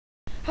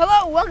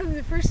Hello, welcome to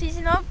the first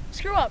season of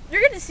Screw Up.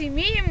 You're going to see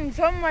me and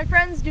some of my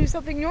friends do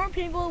something normal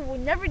people would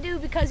never do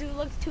because it would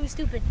look too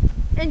stupid.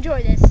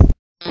 Enjoy this.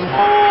 What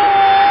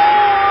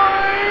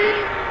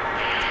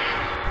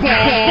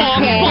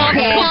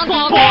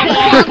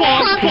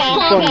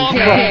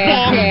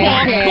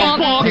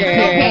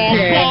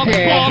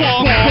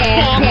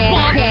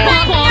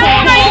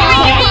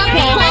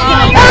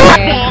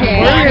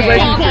are your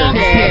relationships?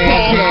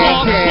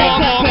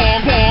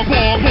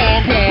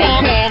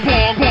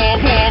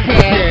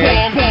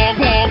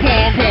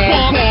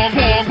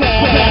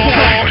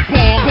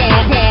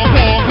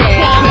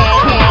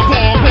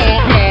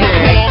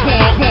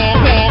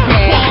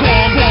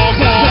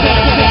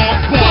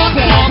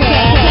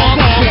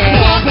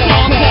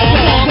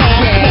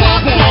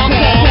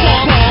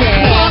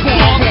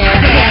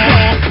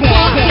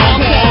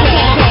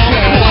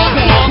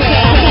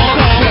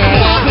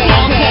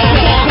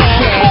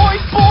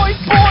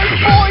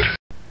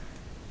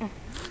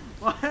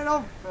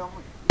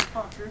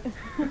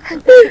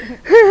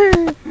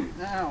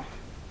 Now.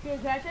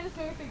 Dude, can I try to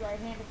swing with the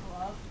right-handed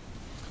glove?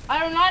 I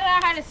don't know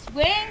how to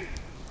swing.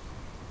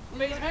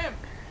 Make him.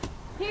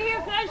 Here,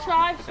 can I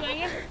try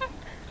swinging?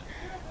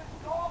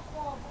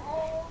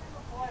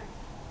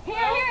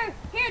 Here,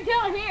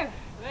 Dylan, here.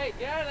 Hey,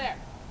 get out of there.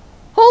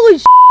 Holy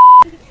sh**.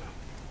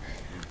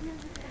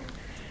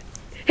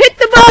 Hit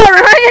the ball,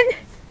 Ryan.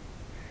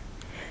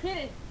 Hit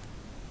it.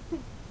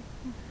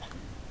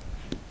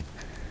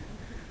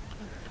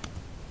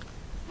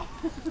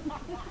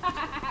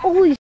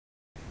 Holy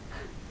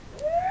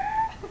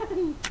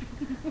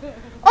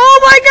oh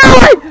my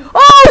god!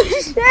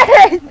 Holy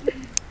shit!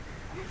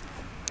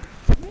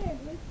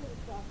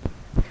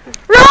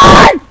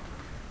 Run!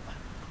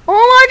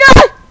 Oh my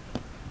god!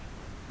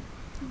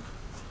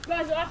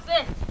 Guys, watch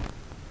this.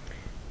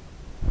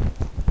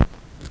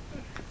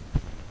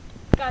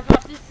 Guys,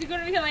 watch this. This is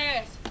gonna be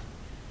hilarious.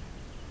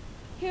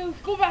 Here,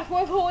 go back.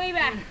 Work your way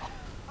back.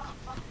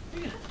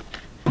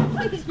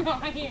 Please go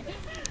right here.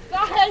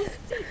 Guys,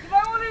 if I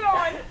want to go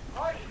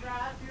Alright,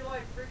 Brad, you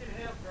like freaking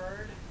hit a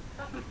bird.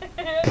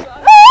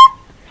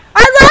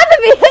 I'd laugh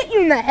if he hit you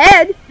in the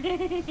head.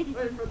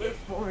 Wait for this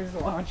boys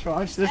launch.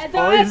 Watch this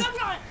boys.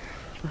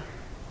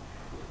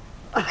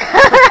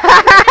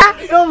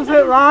 He almost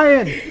hit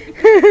Ryan.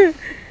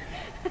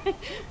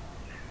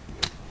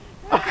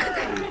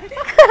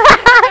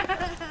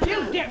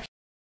 You dip.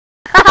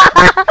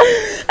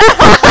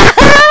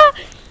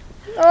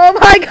 Oh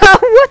my god,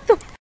 what the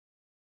f***?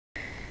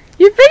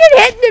 You freaking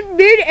hit in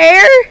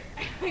mid-air?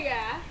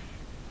 Yeah.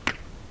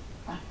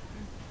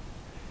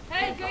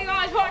 Hey,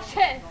 guys, watch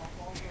this.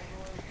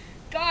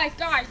 Guys.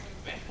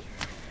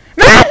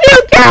 Matthew,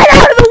 get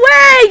out of the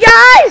way,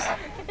 guys!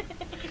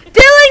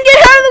 Dylan, get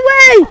out of the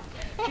way!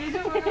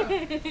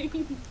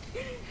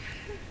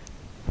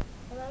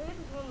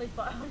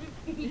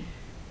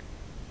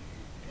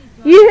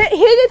 You hit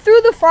it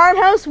through the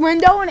farmhouse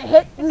window and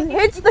it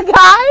hits the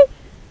guy?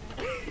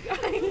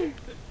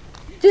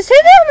 Just hit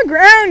it on the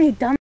ground, you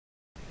dumb.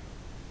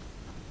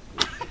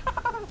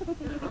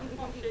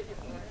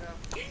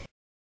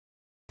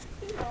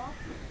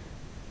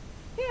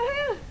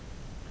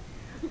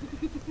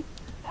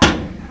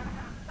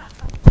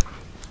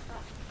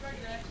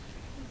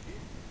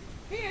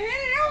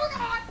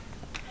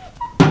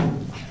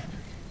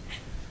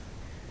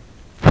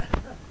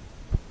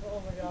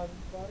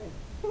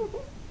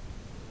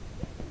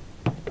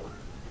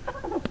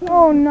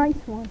 Oh, nice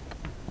one.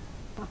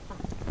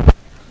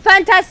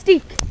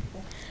 Fantastic.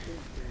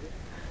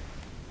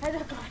 Head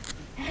up.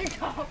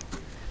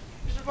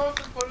 You're supposed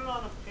to put it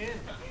on a pin.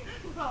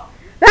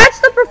 That's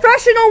the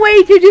professional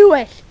way to do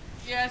it.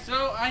 Yeah,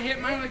 so I hit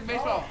mine like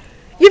baseball.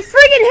 You friggin'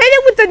 hit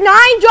it with the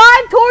 9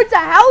 drive towards the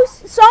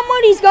house.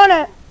 Somebody's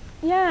gonna.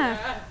 Yeah.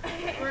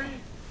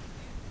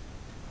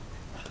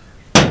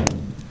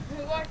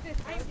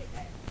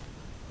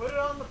 Put it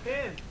on the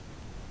pin.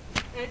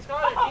 It's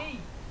got a D.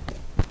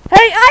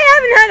 Hey, I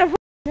haven't had a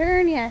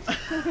turn yet.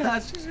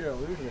 That's just gonna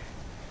lose it.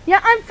 Yeah,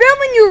 I'm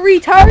filming you,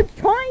 retard.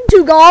 Trying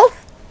to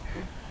golf.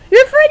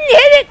 You're friggin'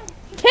 hitting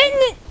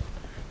it.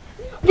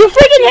 You're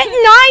friggin'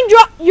 hitting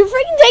You're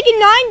friggin' taking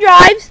 9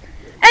 drives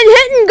and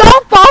hitting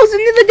golf balls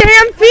into the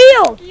damn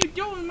field. What are you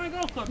doing with my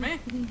golf club, man?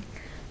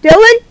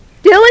 Dylan.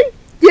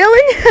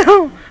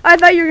 I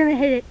thought you were gonna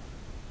hit it.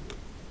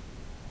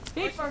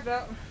 He fucked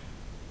up.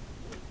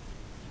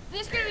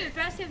 This is gonna be the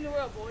best hit in the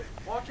world, boys.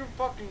 Watch him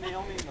fucking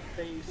nail me in the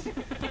face.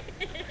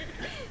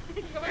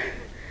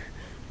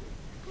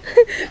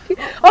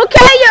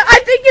 Okay,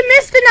 I think you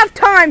missed enough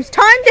times.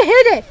 Time to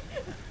hit it.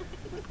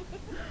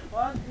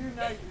 Why don't you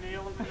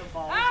nail him in the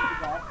balls with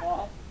the golf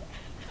ball?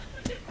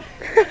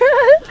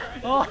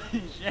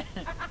 Holy shit.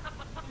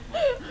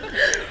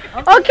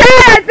 Okay,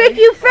 I think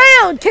you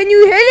failed. Can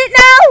you hit it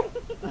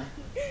now?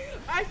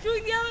 I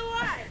swing the other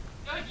way.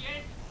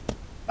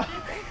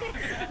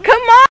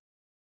 Come on.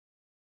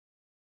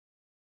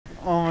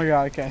 Oh my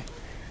god, okay.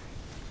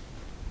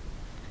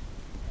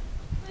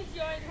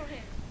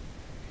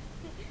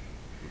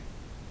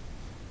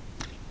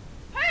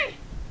 Hey!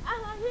 I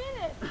hit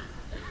it!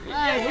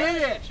 I hit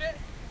it!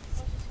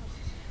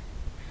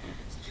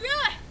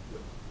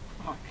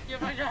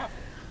 Get my job.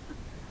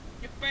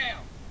 You fail.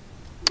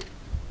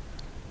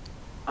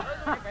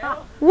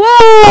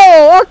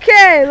 Whoa!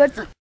 Okay, let's.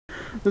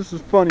 This is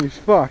funny as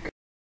fuck.